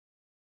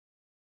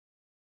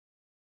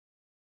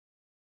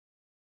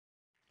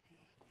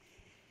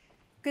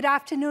Good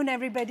afternoon,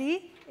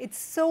 everybody. It's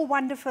so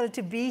wonderful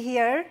to be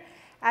here.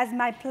 As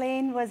my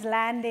plane was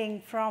landing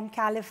from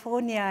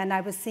California and I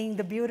was seeing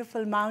the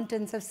beautiful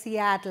mountains of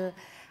Seattle,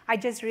 I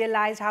just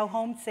realized how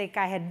homesick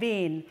I had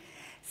been.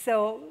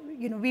 So,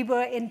 we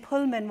were in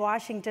Pullman,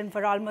 Washington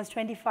for almost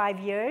 25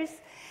 years.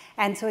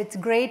 And so it's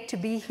great to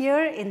be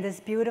here in this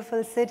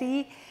beautiful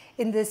city,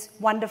 in this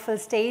wonderful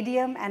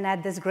stadium, and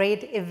at this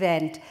great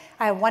event.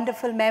 I have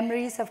wonderful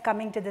memories of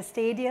coming to the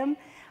stadium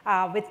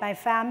with my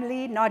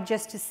family, not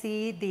just to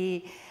see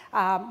the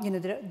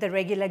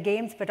regular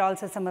games, but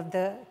also some of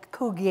the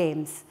cool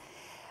games.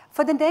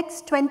 For the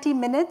next 20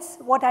 minutes,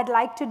 what I'd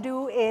like to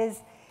do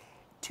is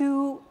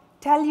to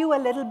tell you a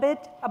little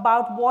bit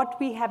about what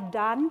we have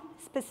done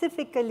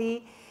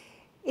specifically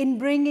in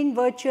bringing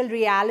virtual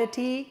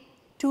reality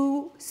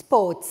to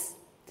sports.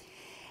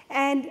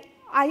 And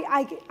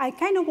I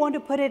kind of want to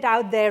put it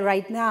out there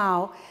right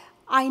now.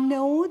 I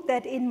know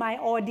that in my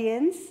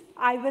audience,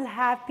 I will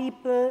have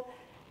people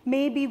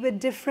maybe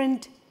with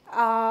different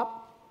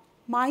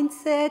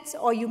mindsets,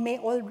 or you may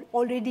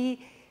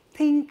already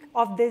think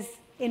of this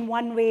in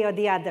one way or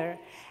the other.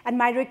 And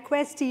my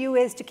request to you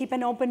is to keep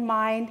an open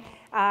mind,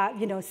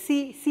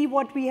 see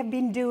what we have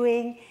been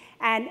doing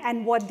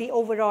and what the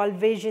overall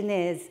vision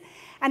is.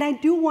 And I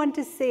do want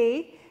to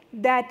say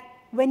that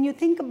when you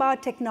think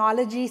about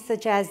technologies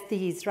such as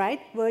these, right,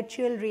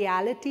 virtual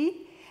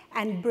reality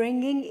and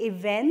bringing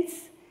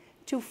events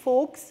to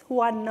folks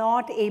who are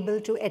not able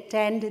to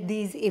attend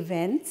these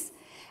events,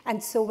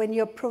 and so when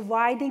you're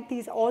providing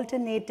these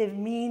alternative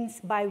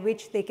means by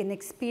which they can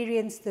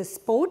experience the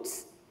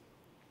sports,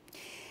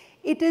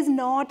 it is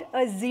not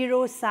a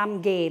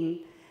zero-sum game.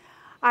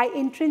 I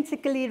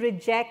intrinsically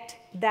reject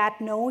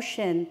that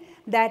notion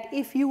that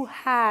if you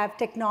have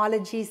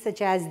technologies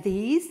such as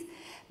these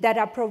that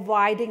are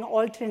providing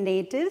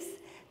alternatives,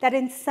 that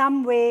in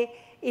some way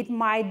it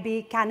might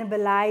be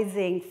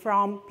cannibalizing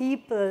from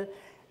people's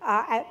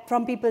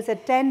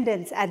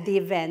attendance at the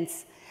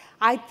events.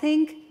 I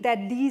think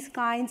that these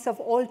kinds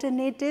of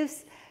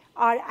alternatives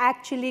are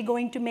actually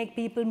going to make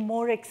people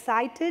more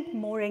excited,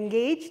 more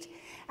engaged,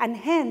 and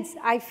hence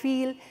I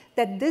feel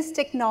that this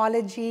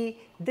technology,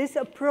 this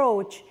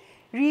approach,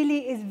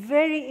 really is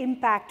very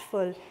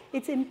impactful.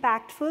 It's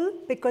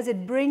impactful because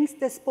it brings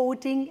the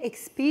sporting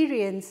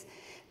experience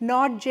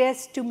not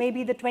just to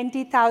maybe the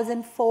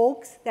 20,000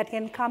 folks that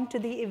can come to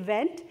the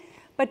event,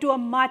 but to a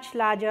much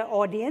larger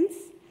audience.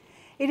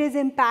 It is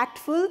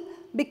impactful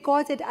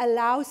because it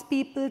allows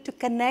people to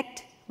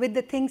connect with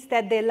the things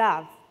that they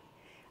love.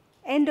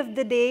 End of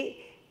the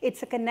day,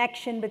 it's a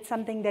connection with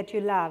something that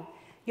you love,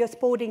 your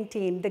sporting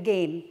team, the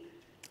game.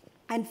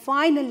 And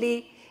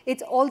finally,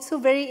 it's also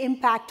very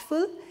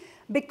impactful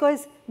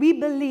because we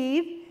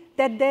believe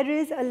that there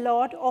is a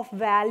lot of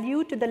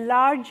value to the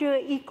larger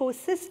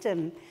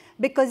ecosystem,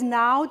 because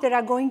now there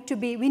are going to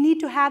be, we need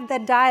to have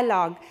that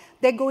dialogue.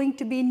 There are going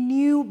to be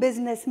new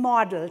business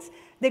models.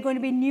 There are going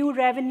to be new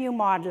revenue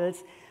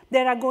models.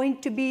 There are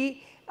going to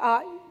be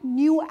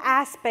new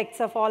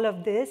aspects of all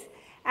of this,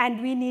 and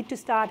we need to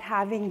start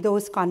having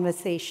those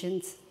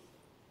conversations.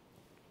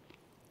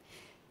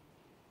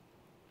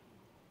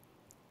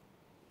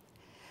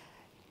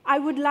 I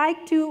would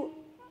like to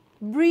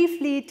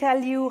briefly tell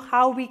you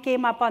how we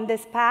came up on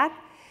this path.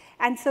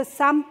 And so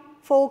some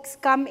folks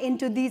come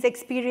into these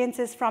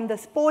experiences from the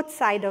sports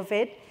side of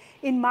it.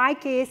 In my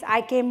case,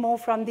 I came more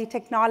from the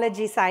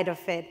technology side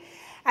of it.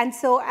 And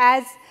so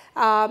as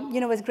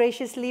was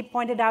graciously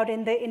pointed out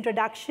in the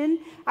introduction,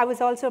 I was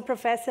also a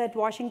professor at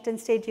Washington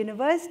State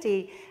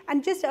University.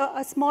 And just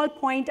a small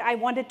point I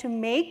wanted to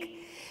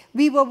make,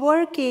 we were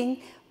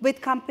working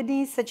with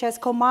companies such as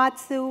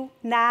Komatsu,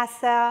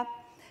 NASA,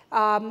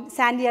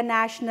 Sandia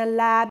National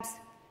Labs,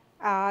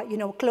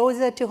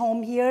 closer to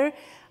home here,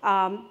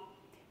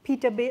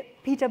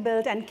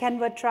 Peterbilt and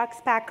Kenworth Trucks,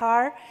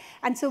 PACCAR.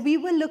 And so we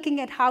were looking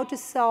at how to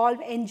solve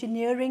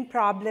engineering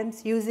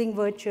problems using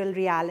virtual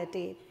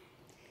reality.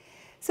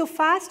 So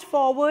fast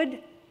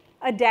forward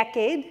a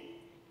decade,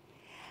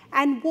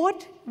 and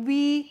what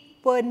we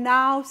were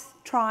now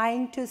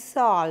trying to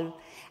solve,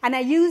 and I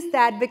use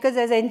that because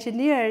as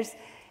engineers,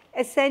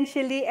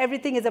 essentially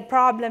everything is a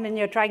problem and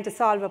you're trying to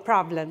solve a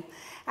problem.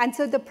 And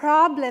so the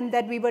problem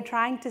that we were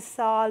trying to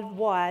solve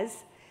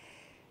was,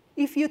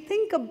 if you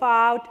think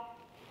about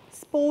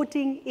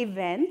sporting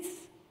events,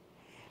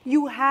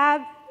 you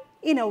have,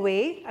 in a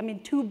way,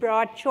 two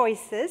broad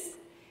choices.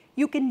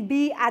 You can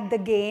be at the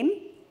game,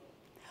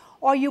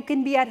 or you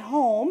can be at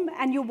home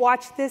and you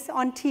watch this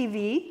on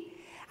TV,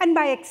 and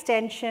by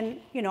extension,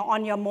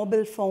 on your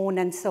mobile phone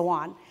and so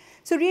on.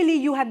 So really,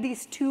 you have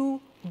these two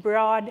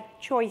broad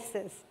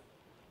choices.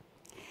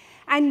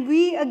 And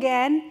we,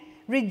 again,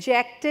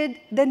 rejected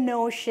the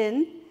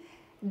notion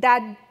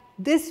that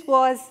this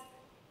was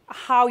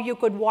how you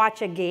could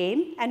watch a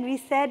game. And we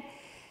said,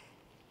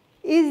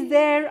 is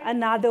there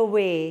another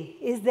way?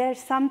 Is there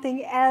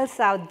something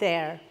else out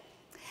there?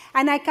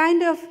 And I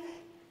kind of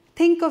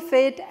think of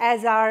it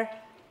as our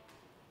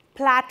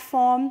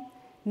platform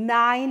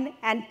 9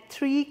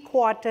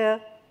 3/4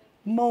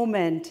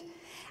 moment.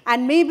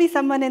 And maybe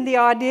someone in the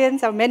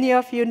audience, or many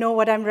of you know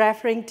what I'm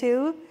referring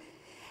to.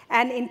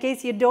 And in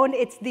case you don't,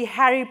 it's the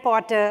Harry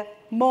Potter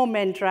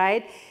moment,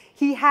 right?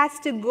 He has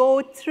to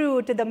go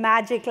through to the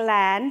magic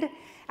land,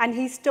 and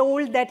he's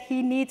told that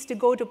he needs to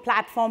go to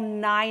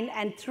platform 9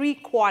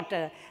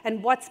 3/4.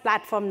 And what's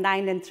platform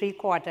 9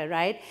 3/4,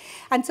 right?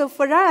 And so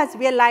for us,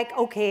 we're like,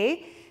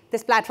 okay,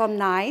 this platform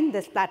 9,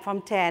 this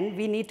platform 10,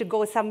 we need to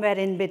go somewhere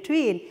in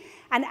between.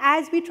 And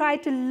as we try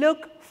to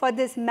look for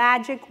this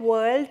magic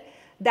world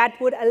that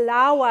would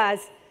allow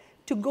us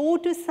to go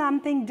to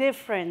something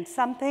different,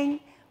 something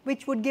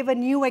which would give a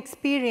new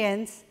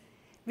experience,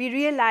 we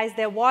realized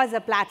there was a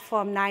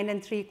platform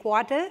 9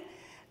 3/4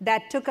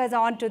 that took us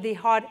on to the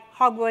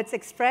Hogwarts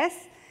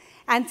Express.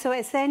 And so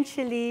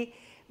essentially,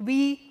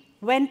 we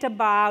went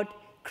about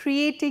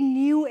creating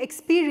new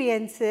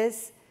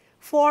experiences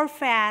for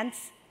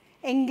fans,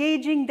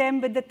 engaging them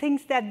with the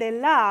things that they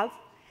love,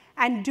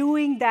 and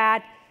doing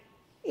that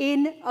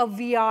in a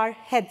VR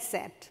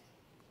headset.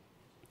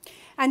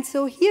 And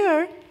so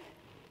here,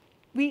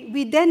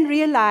 we then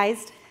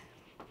realized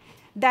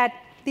that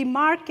the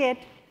market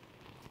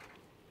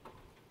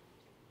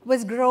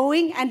was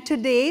growing, and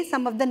today,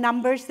 some of the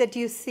numbers that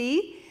you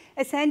see,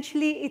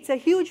 essentially, it's a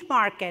huge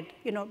market,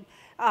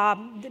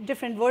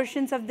 different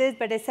versions of this,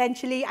 but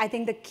essentially, I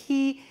think the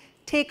key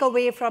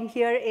takeaway from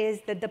here is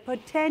that the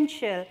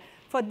potential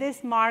for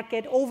this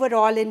market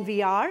overall in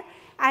VR,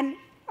 and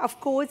of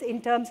course,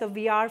 in terms of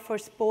VR for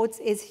sports,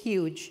 is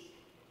huge.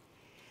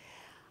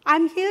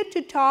 I'm here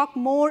to talk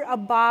more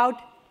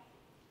about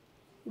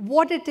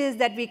what it is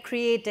that we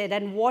created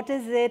and what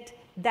is it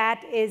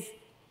that is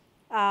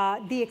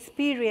the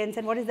experience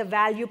and what is the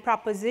value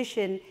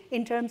proposition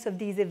in terms of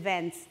these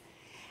events.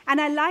 And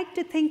I like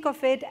to think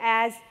of it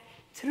as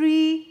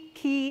 3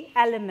 key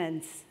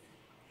elements.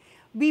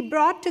 We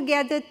brought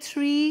together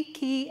 3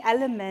 key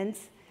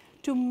elements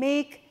to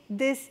make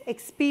this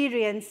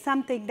experience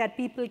something that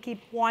people keep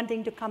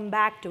wanting to come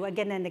back to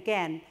again and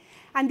again.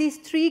 And these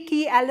 3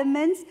 key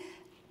elements,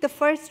 the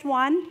first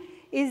one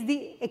is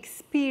the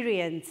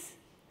experience.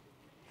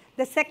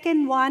 The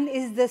second one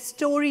is the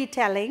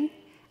storytelling.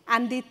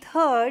 And the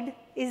third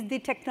is the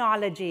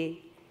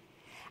technology.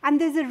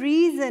 And there's a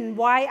reason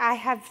why I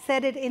have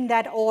said it in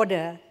that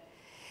order.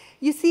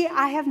 You see,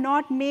 I have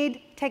not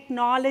made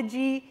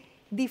technology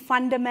the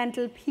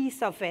fundamental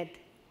piece of it.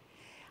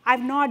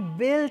 I've not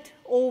built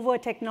over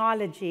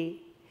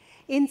technology.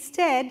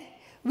 Instead,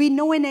 we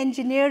know in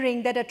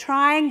engineering that a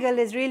triangle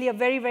is really a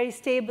very, very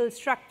stable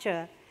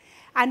structure.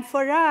 And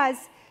for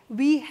us,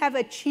 we have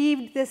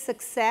achieved this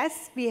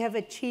success. We have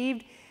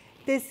achieved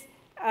this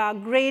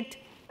great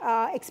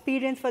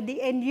experience for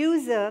the end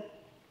user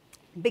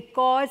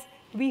because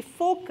we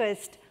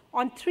focused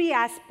on 3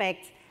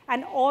 aspects,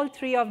 and all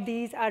 3 of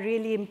these are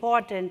really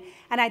important.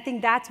 And I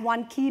think that's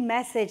one key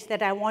message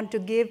that I want to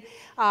give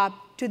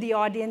to the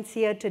audience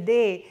here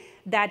today,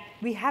 that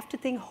we have to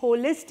think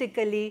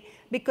holistically,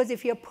 because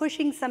if you're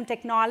pushing some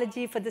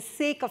technology for the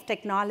sake of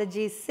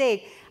technology's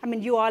sake, I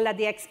mean, you all are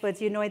the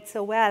experts, you know it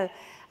so well,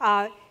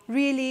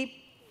 really,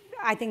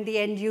 I think the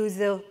end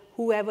user,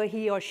 whoever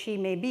he or she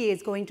may be,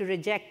 is going to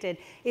reject it.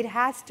 It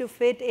has to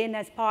fit in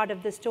as part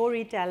of the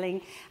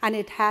storytelling, and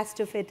it has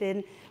to fit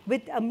in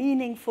with a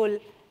meaningful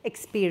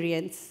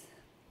experience.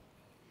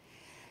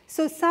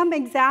 So some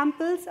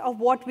examples of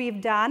what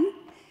we've done.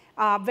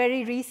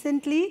 Very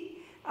recently,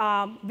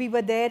 we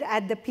were there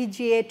at the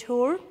PGA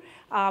Tour.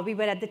 We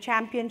were at the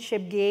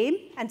championship game.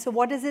 And so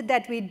what is it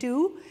that we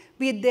do?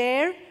 We're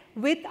there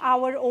with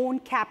our own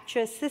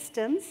capture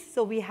systems.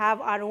 So we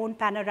have our own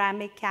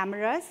panoramic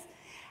cameras.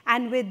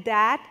 And with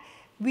that,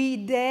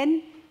 we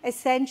then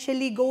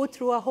essentially go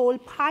through a whole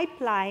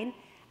pipeline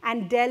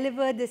and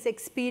deliver this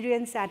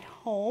experience at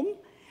home,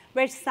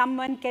 where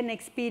someone can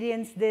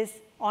experience this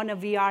on a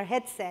VR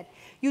headset.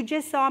 You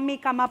just saw me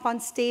come up on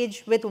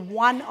stage with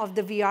one of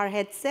the VR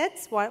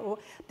headsets.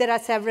 There are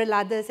several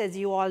others, as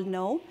you all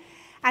know.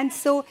 And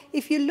so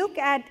if you look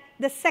at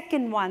the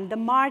second one, the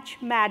March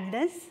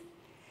Madness,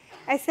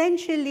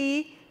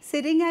 essentially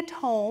sitting at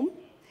home,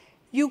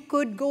 you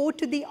could go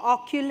to the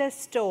Oculus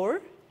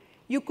store.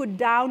 You could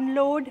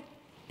download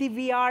the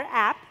VR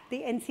app, the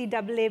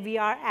NCAA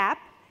VR app.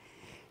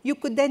 You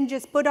could then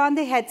just put on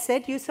the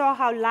headset. You saw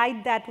how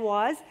light that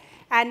was,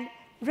 and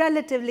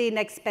relatively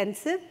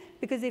inexpensive,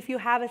 because if you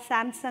have a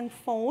Samsung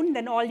phone,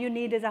 then all you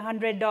need is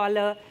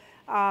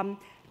 $100,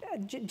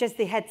 just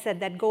the headset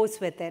that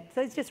goes with it.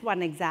 So it's just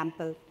one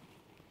example.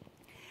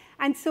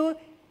 And so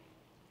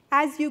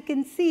as you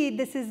can see,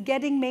 this is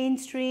getting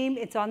mainstream.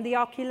 It's on the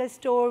Oculus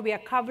store. We are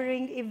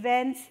covering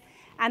events.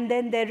 And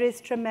then there is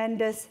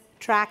tremendous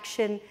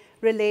traction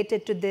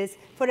related to this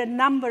for a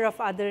number of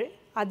other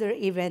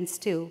events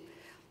too.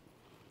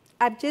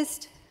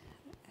 Excuse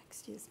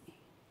me.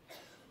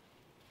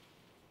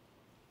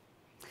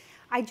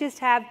 I just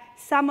have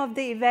some of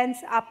the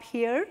events up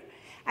here.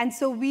 And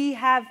so we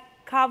have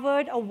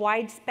covered a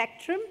wide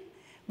spectrum.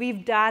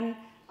 We've done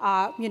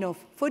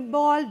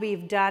football,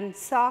 we've done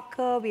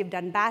soccer, we've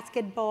done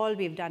basketball,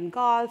 we've done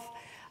golf,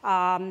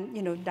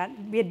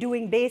 we're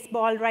doing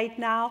baseball right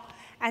now.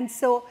 And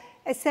so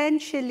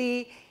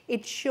essentially,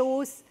 it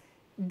shows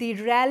the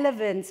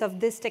relevance of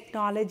this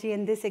technology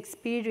and this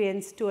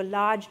experience to a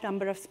large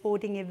number of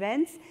sporting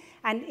events.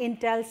 And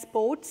Intel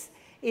Sports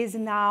is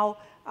now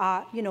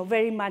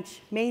very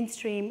much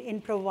mainstream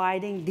in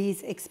providing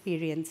these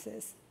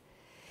experiences.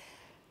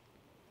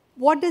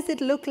 What does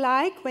it look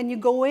like when you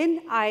go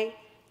in? I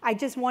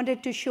just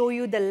wanted to show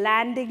you the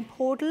landing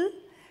portal.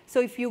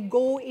 So if you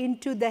go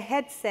into the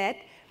headset,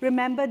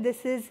 remember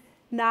this is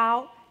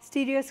now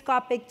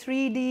stereoscopic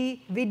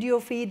 3D video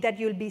feed that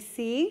you'll be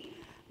seeing.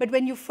 But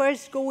when you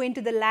first go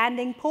into the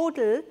landing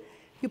portal,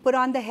 you put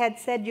on the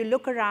headset, you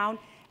look around.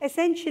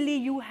 Essentially,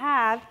 you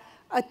have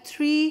a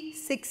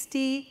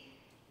 360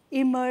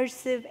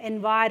 immersive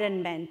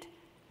environment.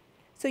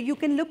 So you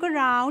can look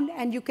around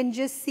and you can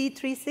just see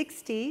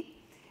 360.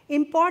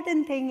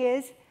 Important thing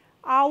is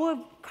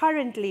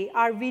currently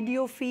our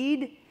video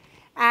feed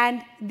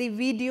and the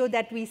video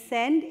that we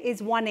send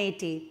is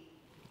 180.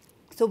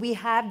 So we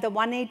have the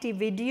 180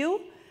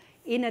 video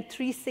in a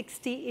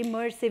 360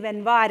 immersive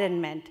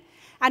environment.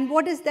 And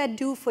what does that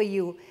do for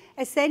you?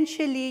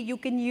 Essentially, you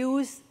can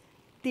use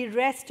the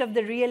rest of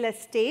the real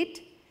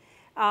estate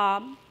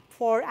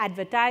for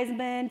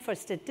advertisement, for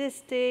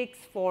statistics,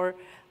 for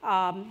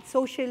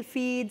social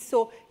feeds.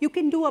 So you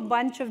can do a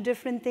bunch of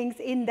different things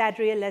in that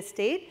real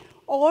estate.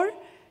 Or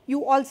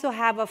you also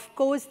have, of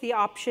course, the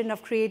option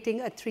of creating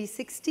a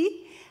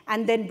 360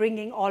 and then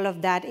bringing all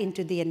of that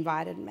into the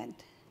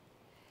environment.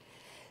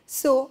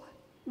 So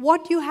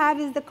what you have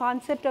is the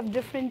concept of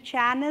different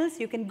channels.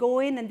 You can go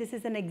in, and this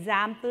is an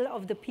example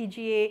of the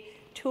PGA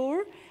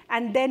Tour.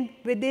 And then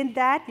within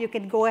that, you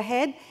can go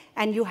ahead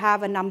and you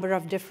have a number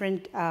of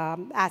different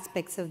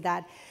aspects of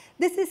that.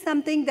 This is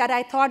something that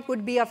I thought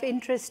would be of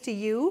interest to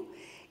you.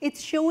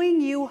 It's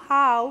showing you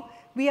how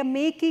we are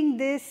making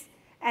this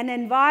an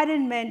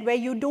environment where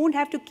you don't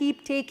have to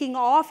keep taking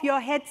off your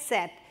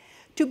headset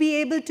to be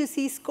able to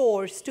see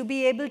scores, to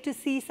be able to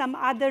see some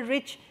other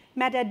rich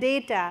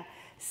metadata,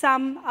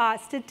 some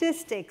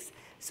statistics.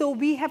 So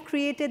we have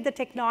created the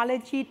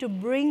technology to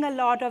bring a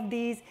lot of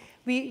these.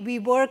 We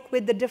work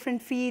with the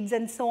different feeds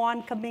and so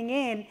on coming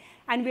in,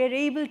 and we're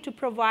able to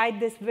provide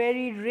this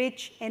very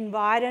rich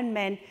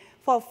environment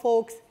for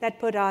folks that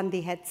put on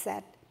the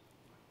headset.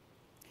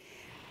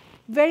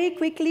 Very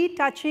quickly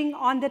touching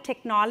on the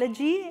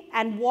technology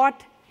and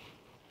what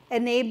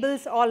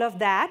enables all of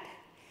that.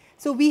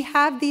 So we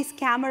have these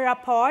camera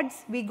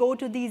pods. We go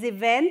to these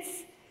events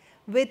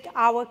with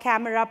our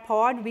camera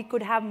pod. We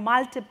could have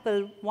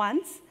multiple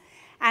ones.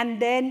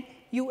 And then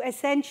you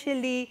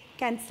essentially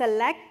can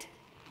select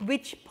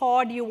which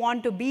pod you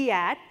want to be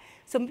at.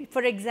 So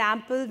for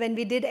example, when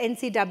we did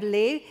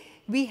NCAA,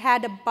 we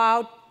had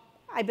about,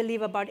 I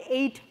believe, about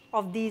 8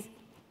 of these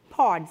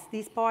pods.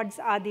 These pods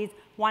are these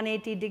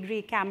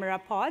 180-degree camera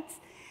pods.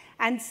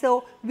 And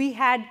so we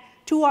had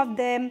 2 of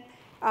them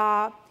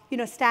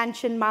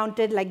stanchion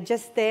mounted, like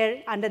just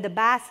there under the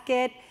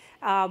basket.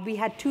 We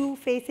had 2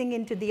 facing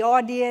into the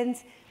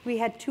audience. We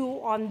had 2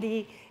 on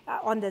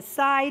the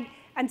side.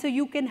 And so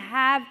you can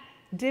have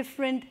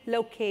different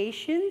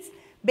locations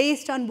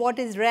based on what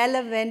is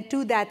relevant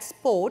to that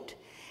sport.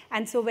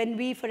 And so when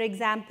we, for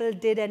example,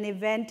 did an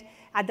event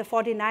at the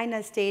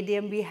 49ers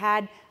Stadium, we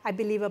had, I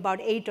believe,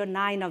 about 8 or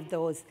 9 of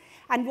those.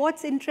 And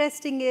what's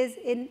interesting is,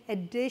 in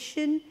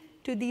addition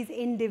to these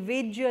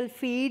individual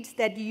feeds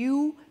that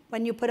you,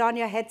 when you put on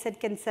your headset,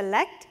 can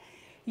select,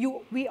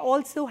 we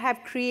also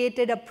have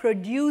created a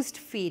produced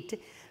feed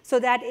so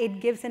that it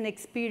gives an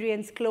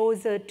experience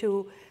closer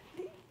to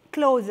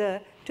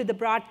the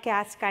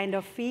broadcast kind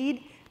of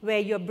feed, where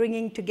you're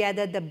bringing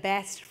together the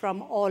best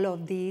from all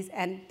of these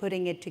and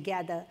putting it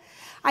together.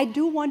 I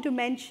do want to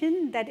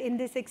mention that in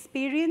this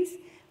experience,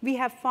 we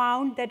have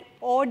found that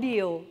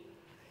audio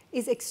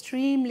is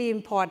extremely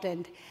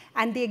important.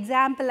 And the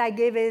example I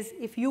give is,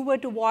 if you were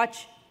to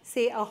watch,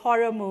 say, a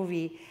horror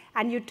movie,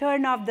 and you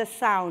turn off the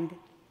sound,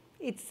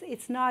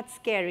 it's not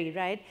scary,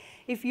 right?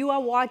 If you are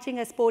watching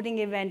a sporting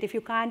event, if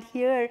you can't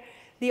hear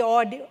the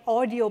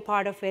audio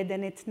part of it,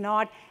 then it's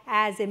not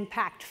as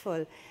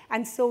impactful.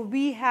 And so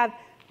we have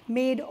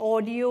made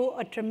audio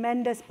a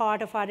tremendous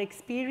part of our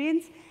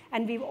experience,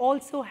 and we've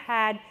also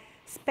had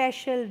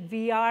special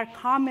VR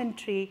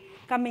commentary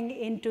coming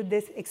into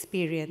this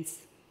experience.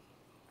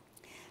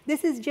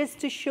 This is just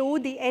to show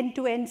the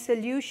end-to-end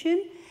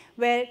solution,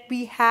 where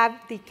we have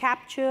the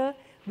capture,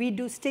 we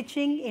do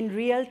stitching in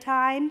real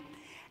time,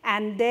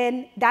 and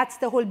then that's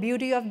the whole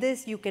beauty of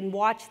this. You can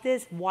watch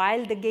this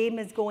while the game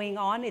is going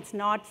on. It's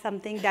not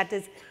something that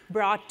is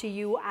brought to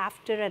you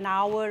after an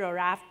hour or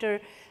after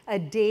a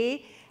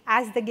day.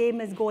 As the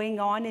game is going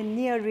on in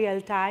near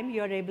real time,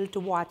 you're able to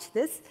watch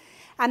this.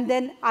 And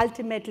then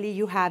ultimately,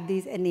 you have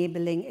these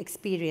enabling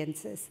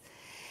experiences.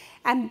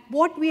 And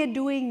what we are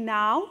doing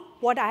now,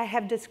 what I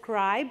have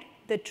described,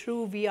 the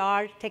True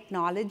VR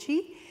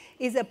technology,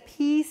 is a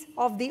piece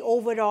of the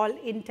overall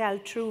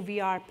Intel True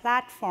VR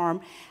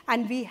platform.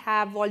 And we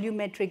have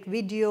volumetric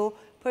video,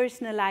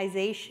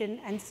 personalization,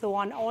 and so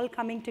on, all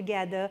coming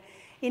together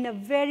in a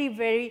very,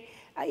 very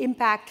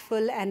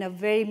impactful and a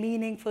very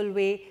meaningful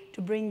way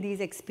to bring these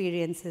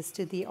experiences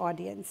to the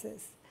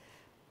audiences.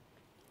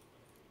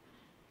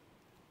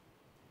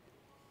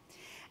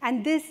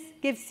 And this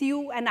gives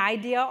you an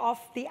idea of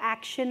the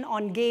action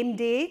on game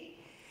day.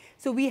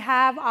 So we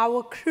have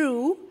our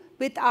crew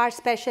with our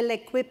special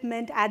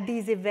equipment at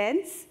these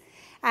events.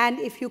 And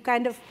if you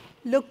kind of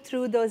look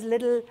through those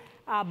little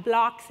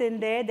blocks in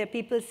there, there are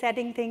people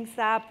setting things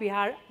up. We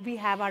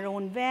have our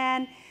own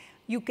van.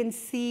 You can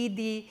see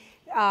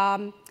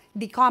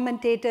the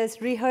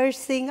commentators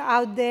rehearsing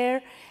out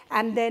there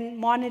and then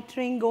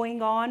monitoring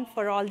going on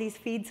for all these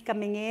feeds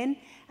coming in.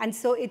 And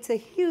so it's a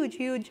huge,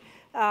 huge,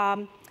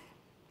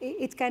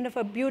 it's kind of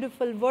a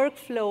beautiful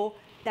workflow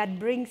that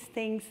brings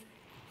things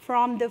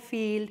from the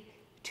field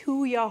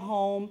to your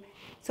home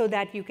so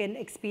that you can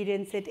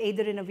experience it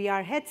either in a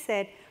VR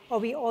headset, or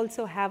we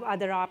also have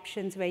other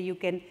options where you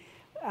can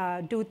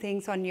do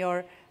things on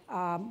your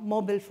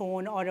mobile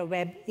phone or a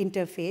web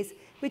interface,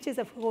 which is,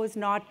 of course,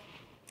 not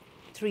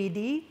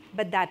 3D,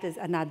 but that is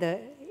another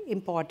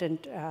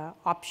important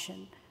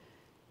option.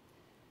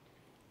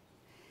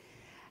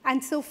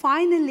 And so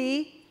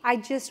finally, I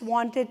just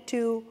wanted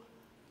to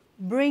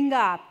bring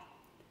up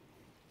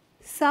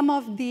some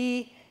of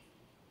the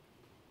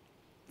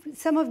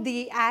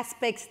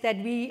aspects that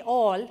we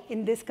all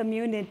in this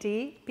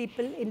community,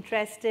 people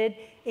interested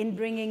in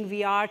bringing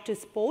VR to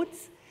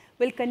sports,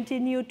 will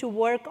continue to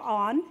work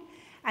on.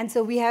 And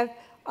so we have,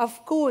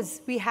 of course,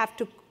 we have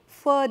to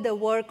further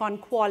work on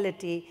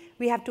quality.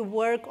 We have to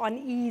work on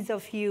ease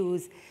of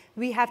use.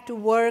 We have to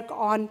work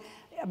on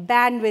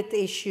bandwidth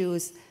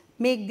issues,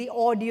 make the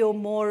audio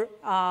more,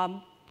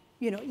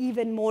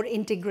 even more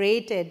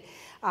integrated.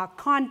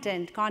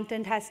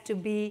 Content has to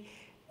be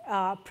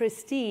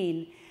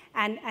pristine.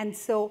 And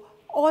so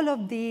all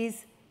of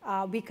these,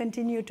 we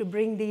continue to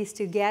bring these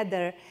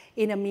together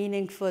in a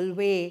meaningful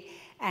way.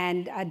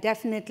 And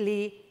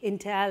definitely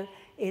Intel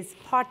is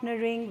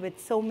partnering with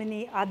so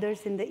many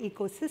others in the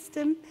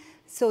ecosystem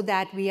so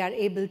that we are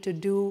able to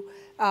do,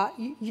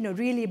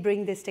 really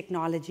bring this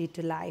technology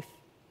to life.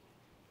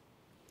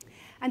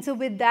 And so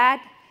with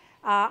that,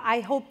 I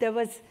hope there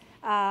was,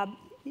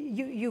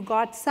 you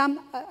got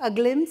a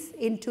glimpse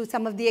into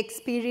some of the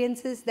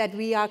experiences that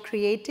we are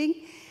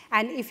creating.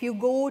 And if you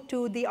go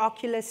to the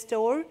Oculus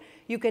Store,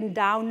 you can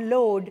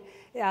download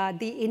the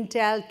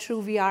Intel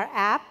TrueVR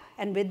app.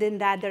 And within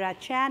that, there are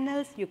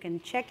channels. You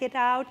can check it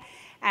out.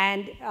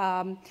 And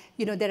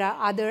there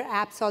are other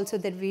apps also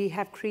that we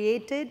have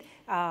created.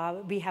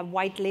 We have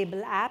white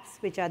label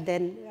apps, which are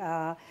then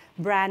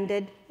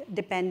branded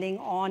depending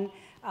on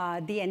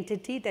the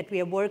entity that we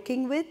are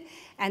working with.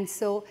 And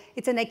so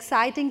it's an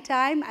exciting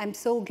time. I'm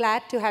so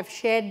glad to have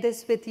shared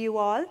this with you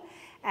all.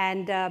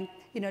 And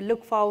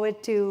look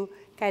forward to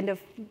kind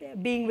of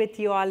being with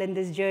you all in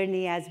this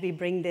journey as we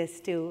bring this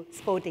to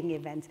sporting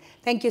events.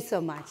 Thank you so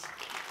much.